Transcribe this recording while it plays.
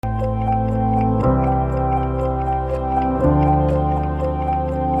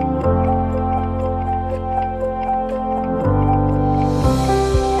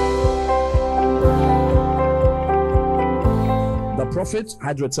Prophet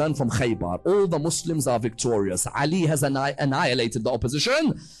had returned from Khaybar. All the Muslims are victorious. Ali has annihilated the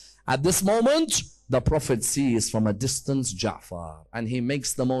opposition. At this moment, the Prophet sees from a distance Ja'far, and he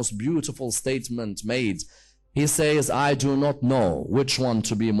makes the most beautiful statement made. He says, I do not know which one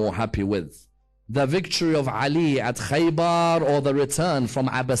to be more happy with, the victory of Ali at Khaybar or the return from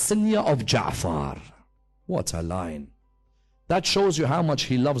Abyssinia of Ja'far. What a line. That shows you how much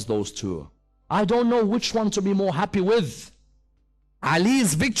he loves those two. I don't know which one to be more happy with,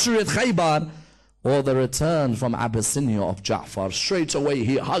 Ali's victory at Khaybar or the return from Abyssinia of Ja'far. Straight away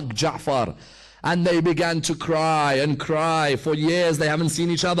he hugged Ja'far and they began to cry and cry. For years they haven't seen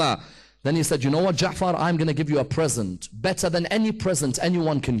each other. Then he said, you know what, Ja'far, I'm going to give you a present better than any present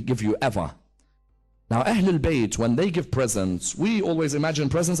anyone can give you ever. Now Ahlul Bayt, when they give presents, we always imagine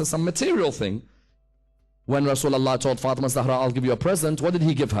presents as some material thing. When Rasulullah told Fatima Zahra, I'll give you a present, what did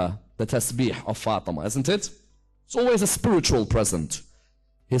he give her? The tasbih of Fatima, isn't it? It's always a spiritual present.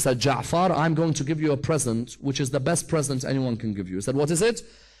 He said, Ja'far, I'm going to give you a present which is the best present anyone can give you. He said, what is it?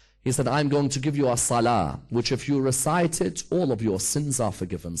 He said, I'm going to give you a salah, which if you recite it, all of your sins are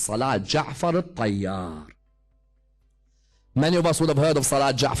forgiven. Salah Ja'far al-Tayyar. Many of us would have heard of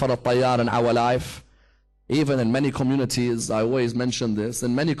Salah Ja'far al-Tayyar in our life. Even in many communities, I always mention this,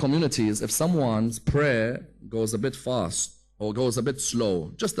 in many communities, if someone's prayer goes a bit fast or goes a bit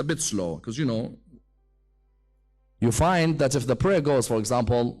slow, just a bit slow, because you know, you find that if the prayer goes, for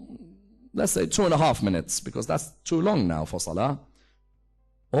example, let's say 2.5 minutes, because that's too long now for Salah,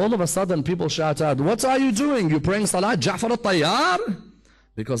 all of a sudden people shout out, what are you doing? You praying Salah Ja'far al-Tayyar?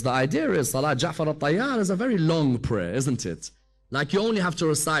 Because the idea is Salah Ja'far al-Tayyar is a very long prayer, isn't it? Like you only have to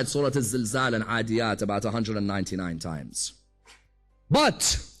recite Surah Al-Zilzal and Adiyat about 199 times.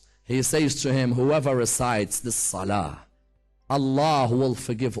 But he says to him, whoever recites this Salah, Allah will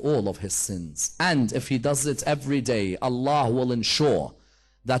forgive all of his sins. And if he does it every day, Allah will ensure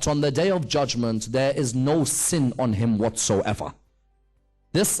that on the day of judgment, there is no sin on him whatsoever.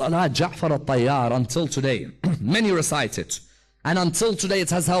 This Salah Ja'far al-Tayyar, until today, many recite it. And until today it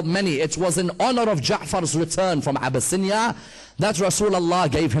has helped many. It was in honor of Ja'far's return from Abyssinia that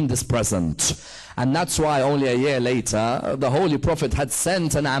Rasulullah gave him this present. And that's why only a year later, the Holy Prophet had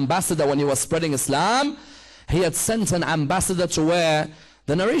sent an ambassador when he was spreading Islam. He had sent an ambassador to where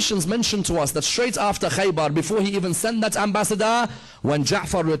the narrations mention to us that straight after Khaybar, before he even sent that ambassador, when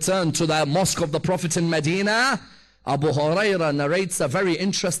Ja'far returned to the mosque of the Prophet in Medina, Abu Hurairah narrates a very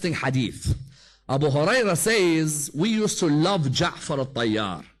interesting hadith. Abu Hurairah says, we used to love Ja'far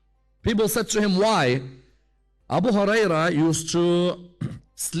al-Tayyar. People said to him, why? Abu Hurairah used to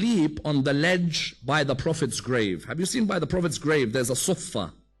sleep on the ledge by the Prophet's grave. Have you seen by the Prophet's grave, there's a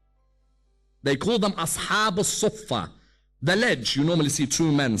suffa. They call them Ashab al-Suffa. The ledge, you normally see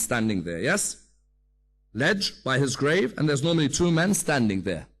 2 men standing there, yes? Ledge by his grave, and there's normally 2 men standing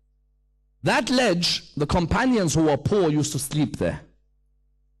there. That ledge, the companions who were poor used to sleep there.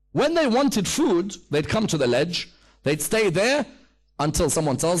 When they wanted food, they'd come to the ledge, they'd stay there until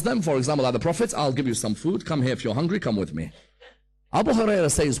someone tells them, for example, like the Prophet, I'll give you some food, come here if you're hungry, come with me. Abu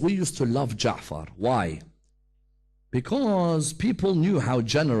Hurairah says, we used to love Ja'far. Why? Because people knew how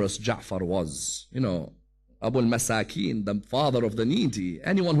generous Ja'far was. You know, Abu al-Masakin, the father of the needy,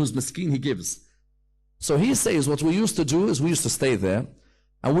 anyone who's miskeen, he gives. So he says, what we used to do is we used to stay there,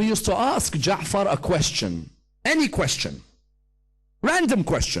 and we used to ask Ja'far a question, any question. Random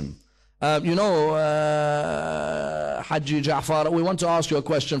question. Haji Ja'far, we want to ask you a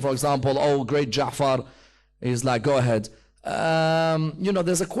question, for example, oh, great Ja'far. He's like, go ahead.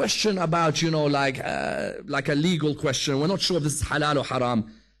 There's a question about, like a legal question. We're not sure if this is halal or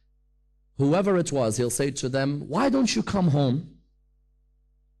haram. Whoever it was, he'll say to them, why don't you come home,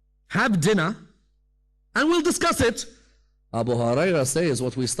 have dinner, and we'll discuss it. Abu Hurairah says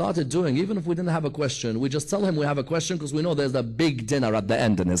what we started doing, even if we didn't have a question, we just tell him we have a question because we know there's a big dinner at the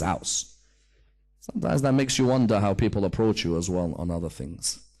end in his house. Sometimes that makes you wonder how people approach you as well on other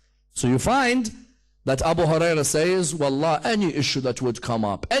things. So you find that Abu Hurairah says, Wallah, any issue that would come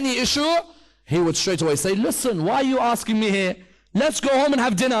up, any issue, he would straight away say, listen, why are you asking me here? Let's go home and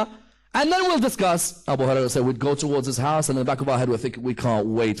have dinner, and then we'll discuss. Abu Hurairah said, we'd go towards his house, and in the back of our head we're thinking, we can't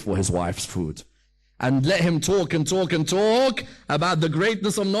wait for his wife's food. And let him talk and talk and talk about the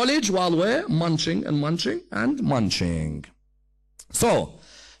greatness of knowledge while we're munching and munching and munching. So,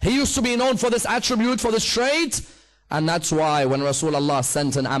 he used to be known for this attribute, for this trait. And that's why when Rasulullah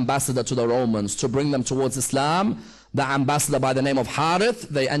sent an ambassador to the Romans to bring them towards Islam, the ambassador by the name of Harith,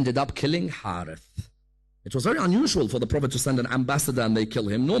 they ended up killing Harith. It was very unusual for the Prophet to send an ambassador and they kill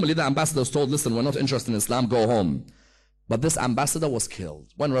him. Normally the ambassador is told, listen, we're not interested in Islam, go home. But this ambassador was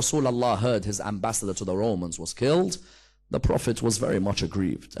killed. When Rasulullah heard his ambassador to the Romans was killed, The Prophet was very much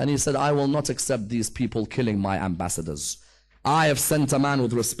aggrieved. And he said, I will not accept these people killing my ambassadors. I have sent a man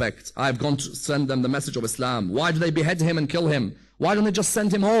with respect. I've gone to send them the message of Islam. Why do they behead him and kill him? Why don't they just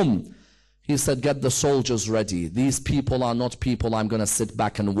send him home? He said, get the soldiers ready. These people are not people I'm going to sit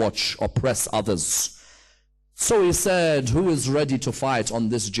back and watch oppress others. So he said, who is ready to fight on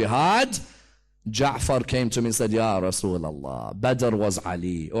this jihad? Ja'far came to me and said, Ya Rasulullah, Badr was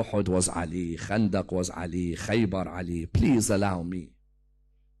Ali, Uhud was Ali, Khandaq was Ali, Khaybar Ali. Please allow me,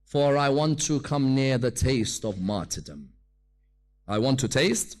 for I want to come near the taste of martyrdom. I want to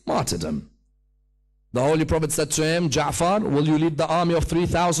taste martyrdom. The Holy Prophet said to him, Ja'far, will you lead the army of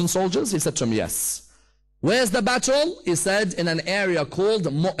 3,000 soldiers? He said to him, yes. Where's the battle? He said, in an area called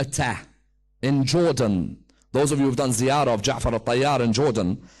Mu'tah in Jordan. Those of you who've done ziyarah of Ja'far al-Tayyar in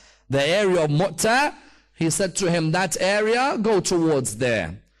Jordan, the area of Mu'tah, he said to him, that area, go towards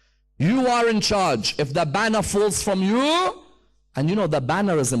there. You are in charge. If the banner falls from you, and you know the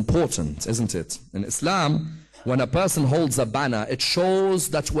banner is important, isn't it? In Islam, when a person holds a banner, it shows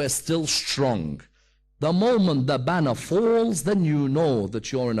that we're still strong. The moment the banner falls, then you know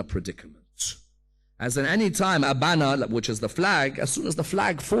that you're in a predicament. As in any time a banner, which is the flag, as soon as the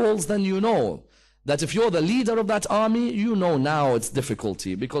flag falls, then you know that if you're the leader of that army, you know now it's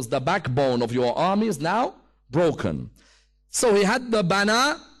difficulty because the backbone of your army is now broken. So he had the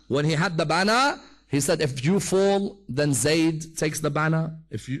banner. When he had the banner, he said, if you fall, then Zayd takes the banner.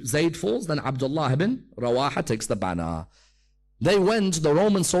 If Zayd falls, then Abdullah ibn Rawaha takes the banner. They went, the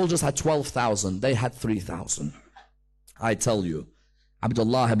Roman soldiers had 12,000. They had 3,000. I tell you,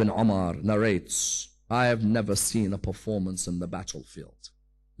 Abdullah ibn Umar narrates, I have never seen a performance in the battlefield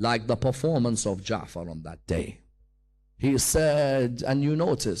like the performance of Ja'far on that day. He said, and you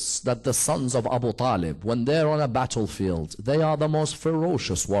notice that the sons of Abu Talib, when they're on a battlefield, they are the most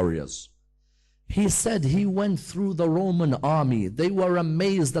ferocious warriors. He said he went through the Roman army. They were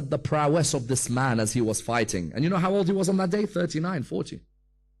amazed at the prowess of this man as he was fighting. And you know how old he was on that day? 39, 40.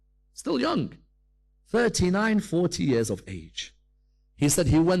 Still young. 39, 40 years of age. He said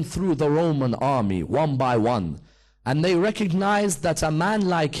he went through the Roman army one by one. And they recognized that a man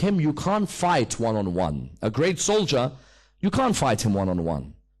like him, you can't fight one-on-one. A great soldier, you can't fight him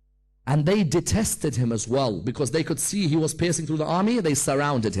one-on-one. And they detested him as well because they could see he was piercing through the army. They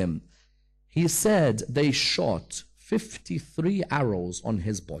surrounded him. He said they shot 53 arrows on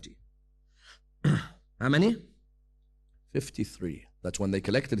his body. How many? 53. That when they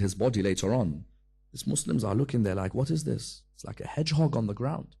collected his body later on, these Muslims are looking there like, what is this? It's like a hedgehog on the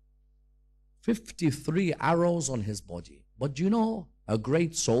ground. 53 arrows on his body. But you know, a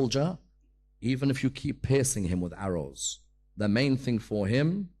great soldier, even if you keep piercing him with arrows, the main thing for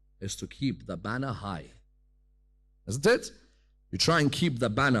him is to keep the banner high. Isn't it? You try and keep the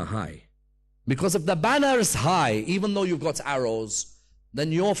banner high. Because if the banner is high, even though you've got arrows,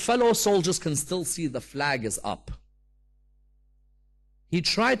 then your fellow soldiers can still see the flag is up. He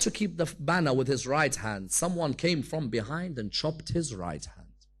tried to keep the banner with his right hand. Someone came from behind and chopped his right hand.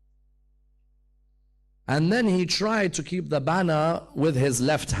 And then he tried to keep the banner with his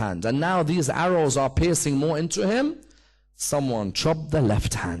left hand. And now these arrows are piercing more into him. Someone chopped the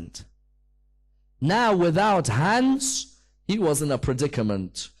left hand. Now without hands, he was in a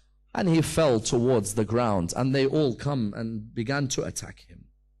predicament. And he fell towards the ground. And they all come and began to attack him.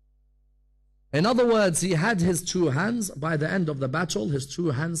 In other words, he had his two hands. By the end of the battle, his two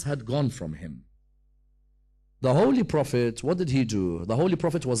hands had gone from him. The Holy Prophet, what did he do? The Holy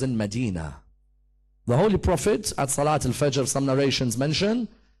Prophet was in Medina. The Holy Prophet at Salat al-Fajr, some narrations mention,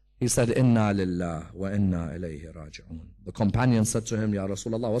 he said, Inna lillah wa inna ilayhi raji'un. The companion said to him, Ya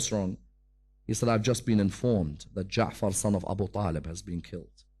Rasulullah, what's wrong? He said, I've just been informed that Ja'far, son of Abu Talib, has been killed.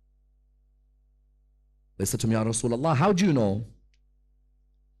 They said to him, Ya Rasulullah, how do you know?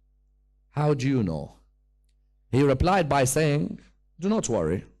 How do you know? He replied by saying, do not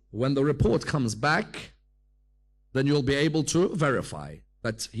worry. When the report comes back, then you'll be able to verify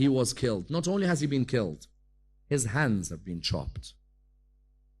that he was killed. Not only has he been killed, his hands have been chopped.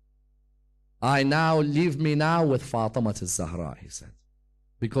 Leave me now with Fatima al-Zahra, he said,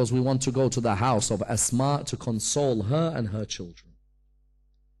 because we want to go to the house of Asma to console her and her children.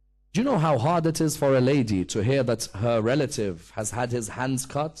 Do you know how hard it is for a lady to hear that her relative has had his hands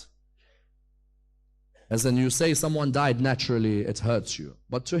cut? As in, you say someone died naturally, it hurts you.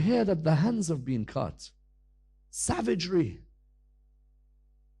 But to hear that the hands have been cut, savagery.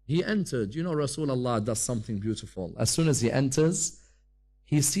 He entered. You know, Rasulullah does something beautiful. As soon as he enters,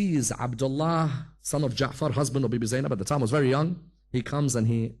 he sees Abdullah, son of Ja'far, husband of Bibi Zainab, at the time was very young. He comes and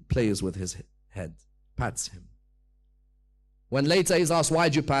he plays with his head, pats him. When later he's asked,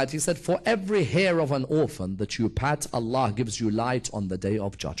 why'd you pat? He said, for every hair of an orphan that you pat, Allah gives you light on the day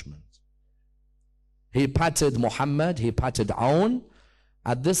of judgment. He patted Muhammad, he patted Aoun.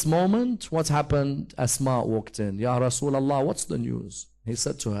 At this moment, what happened? Asma walked in. Ya Rasulullah, what's the news? He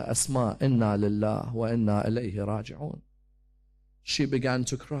said to her, Asma, inna lillah wa inna ilayhi raji'un. She began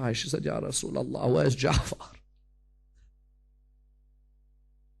to cry. She said, Ya Rasulullah, where's Ja'far?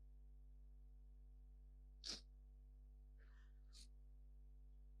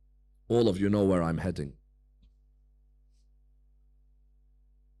 All of you know where I'm heading.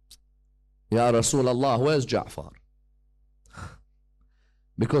 Ya Rasulullah, where's Ja'far?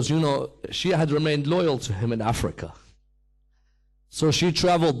 Because you know, she had remained loyal to him in Africa. So she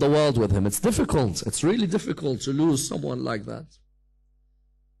traveled the world with him. It's difficult. It's really difficult to lose someone like that.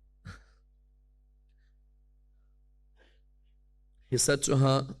 He said to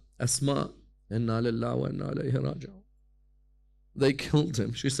her, Asma, inna lillah wa inna ilayhi raji'un. They killed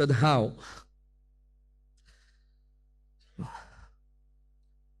him. She said, how?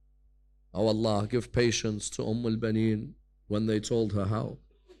 Oh Allah, give patience to al-Baneen when they told her how.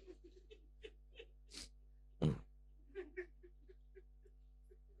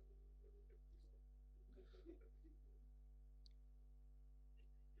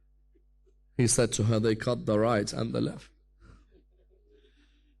 He said to her, they cut the right and the left.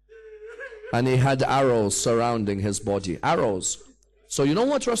 And he had arrows surrounding his body. Arrows. So you know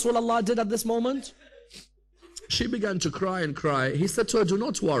what Rasulullah did at this moment? She began to cry and cry. He said to her, do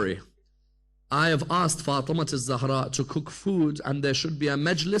not worry. I have asked Fatima al-Zahra to cook food and there should be a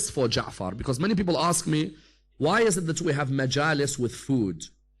majlis for Ja'far. Because many people ask me, why is it that we have majalis with food?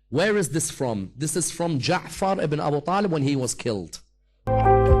 Where is this from? This is from Ja'far ibn Abu Talib when he was killed.